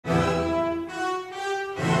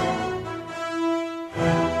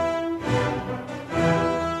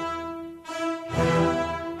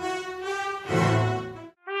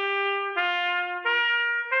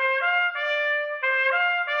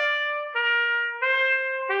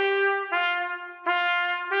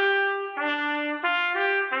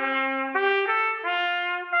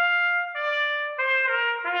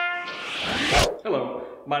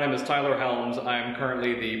My name is Tyler Helms. I'm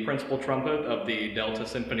currently the principal trumpet of the Delta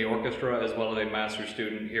Symphony Orchestra, as well as a master's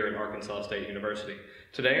student here at Arkansas State University.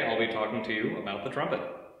 Today I'll be talking to you about the trumpet.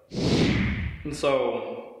 And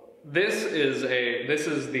so this is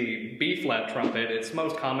the B-flat trumpet. It's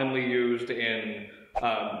most commonly used in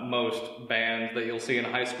most bands that you'll see in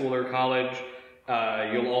high school or college.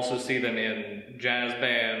 You'll also see them in jazz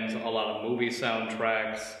bands, a lot of movie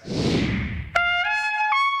soundtracks.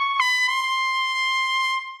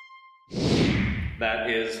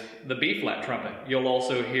 That is the B-flat trumpet. You'll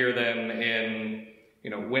also hear them in,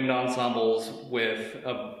 wind ensembles with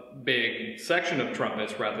a big section of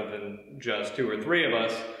trumpets rather than just two or three of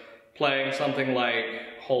us playing something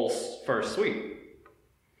like Holst's First Suite.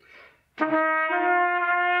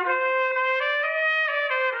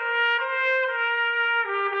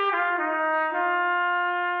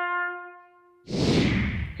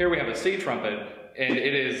 Here we have a C trumpet, and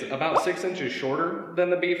it is about 6 inches shorter than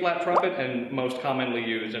the B-flat trumpet and most commonly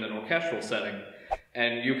used in an orchestral setting.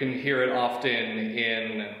 And you can hear it often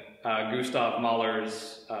in Gustav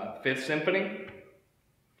Mahler's Fifth Symphony.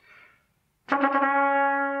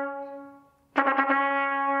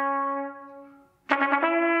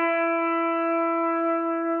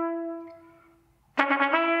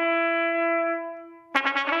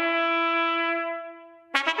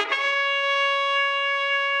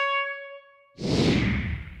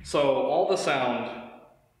 So all the sound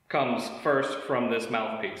comes first from this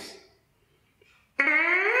mouthpiece.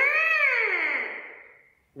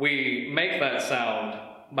 We make that sound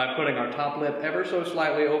by putting our top lip ever so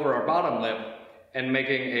slightly over our bottom lip and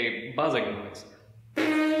making a buzzing noise.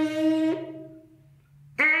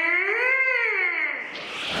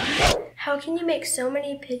 How can you make so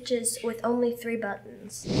many pitches with only 3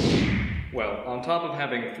 buttons? Well, on top of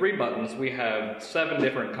having 3 buttons, we have 7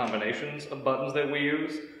 different combinations of buttons that we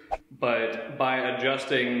use. But by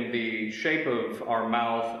adjusting the shape of our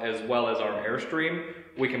mouth as well as our airstream,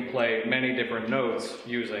 we can play many different notes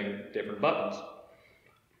using different buttons.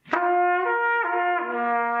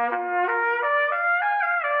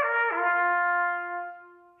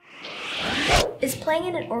 Is playing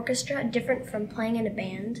in an orchestra different from playing in a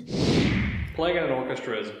band? Playing in an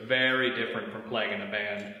orchestra is very different from playing in a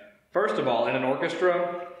band. First of all, in an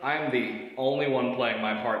orchestra, I'm the only one playing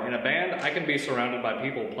my part. In a band, I can be surrounded by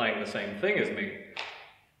people playing the same thing as me.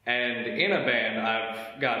 And in a band,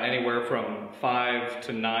 I've got anywhere from 5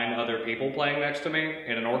 to 9 other people playing next to me.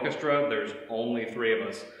 In an orchestra, there's only 3 of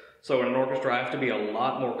us. So in an orchestra, I have to be a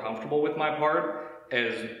lot more comfortable with my part.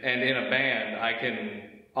 And in a band, I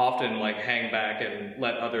can often hang back and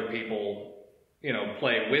let other people,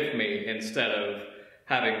 play with me instead of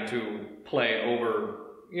having to play over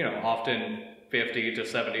often 50 to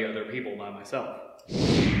 70 other people by myself.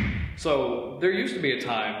 So there used to be a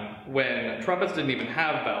time when trumpets didn't even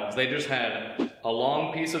have valves. They just had a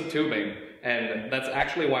long piece of tubing, and that's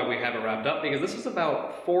actually why we have it wrapped up, because this is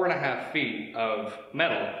about 4.5 feet of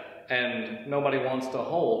metal, and nobody wants to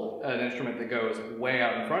hold an instrument that goes way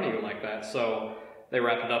out in front of you like that, so they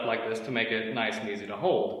wrap it up like this to make it nice and easy to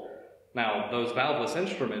hold. Now, those valveless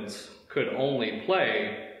instruments could only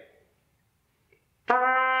play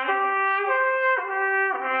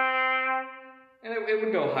it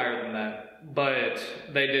would go higher than that, but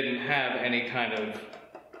they didn't have any kind of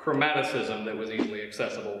chromaticism that was easily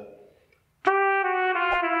accessible.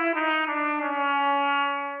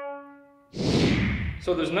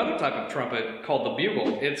 So there's another type of trumpet called the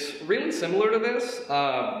bugle. It's really similar to this,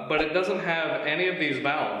 but it doesn't have any of these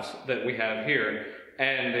valves that we have here,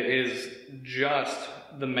 and is just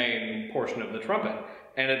the main portion of the trumpet.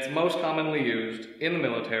 And it's most commonly used in the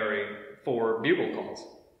military for bugle calls.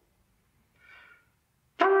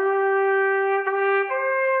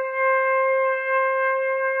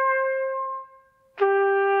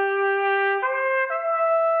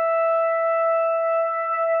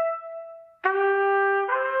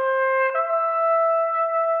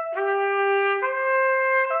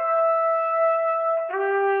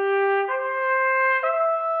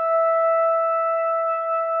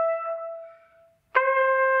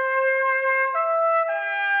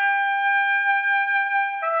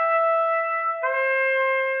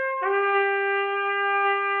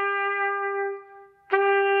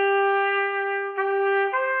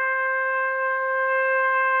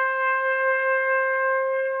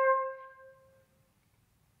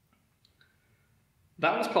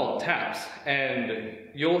 That was called taps, and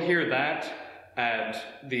you'll hear that at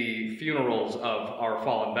the funerals of our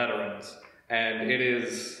fallen veterans. And it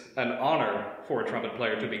is an honor for a trumpet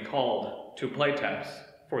player to be called to play taps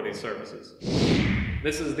for these services.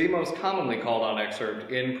 This is the most commonly called on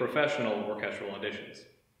excerpt in professional orchestral auditions.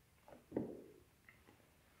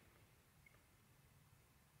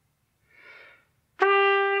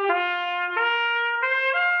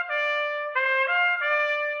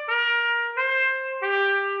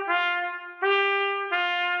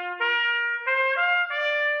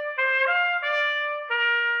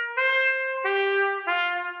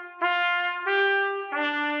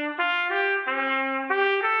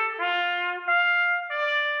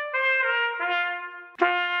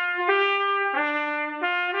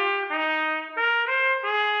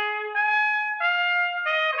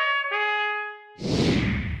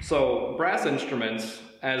 So brass instruments,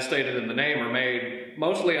 as stated in the name, are made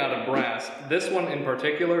mostly out of brass. This one in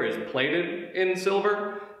particular is plated in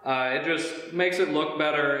silver. It just makes it look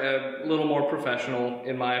better, a little more professional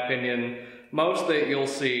in my opinion. Most that you'll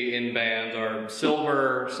see in bands are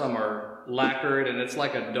silver, some are lacquered, and it's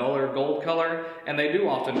like a duller gold color, and they do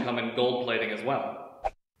often come in gold plating as well.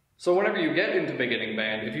 So whenever you get into beginning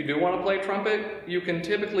band, if you do want to play trumpet, you can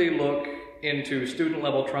typically look into student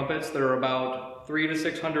level trumpets that are about $300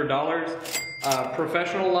 to $600.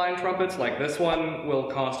 Professional line trumpets like this one will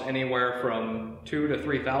cost anywhere from $2,000 to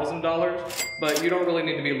 $3,000, but you don't really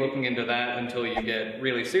need to be looking into that until you get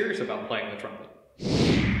really serious about playing the trumpet.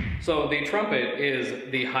 So the trumpet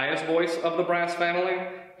is the highest voice of the brass family,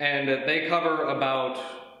 and they cover about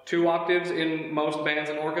 2 octaves in most bands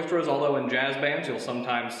and orchestras, although in jazz bands you'll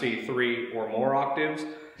sometimes see 3 or more octaves.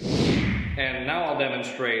 And now I'll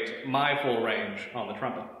demonstrate my full range on the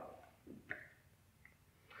trumpet.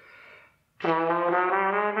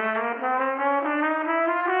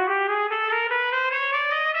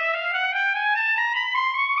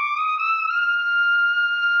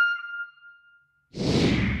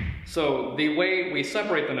 So the way we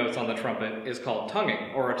separate the notes on the trumpet is called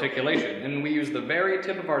tonguing, or articulation, and we use the very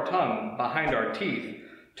tip of our tongue behind our teeth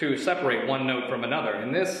to separate one note from another,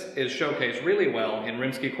 and this is showcased really well in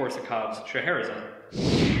Rimsky-Korsakov's Scheherazade.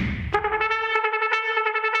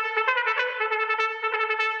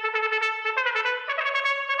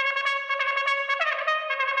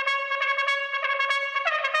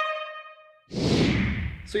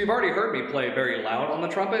 So you've already heard me play very loud on the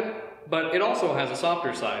trumpet, but it also has a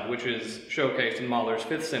softer side, which is showcased in Mahler's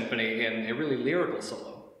 5th Symphony in a really lyrical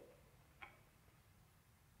solo.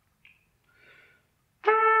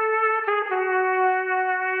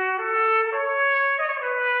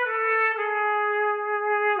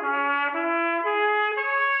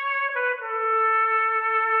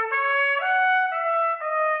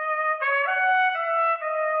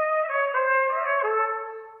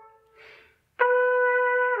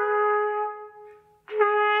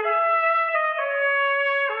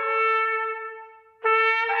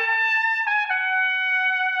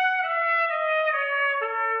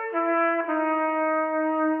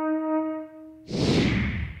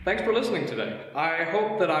 Thanks for listening today. I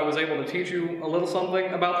hope that I was able to teach you a little something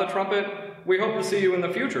about the trumpet. We hope to see you in the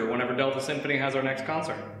future whenever Delta Symphony has our next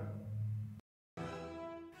concert.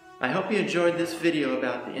 I hope you enjoyed this video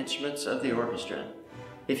about the instruments of the orchestra.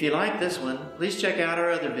 If you like this one, please check out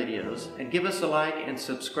our other videos and give us a like and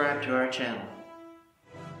subscribe to our channel.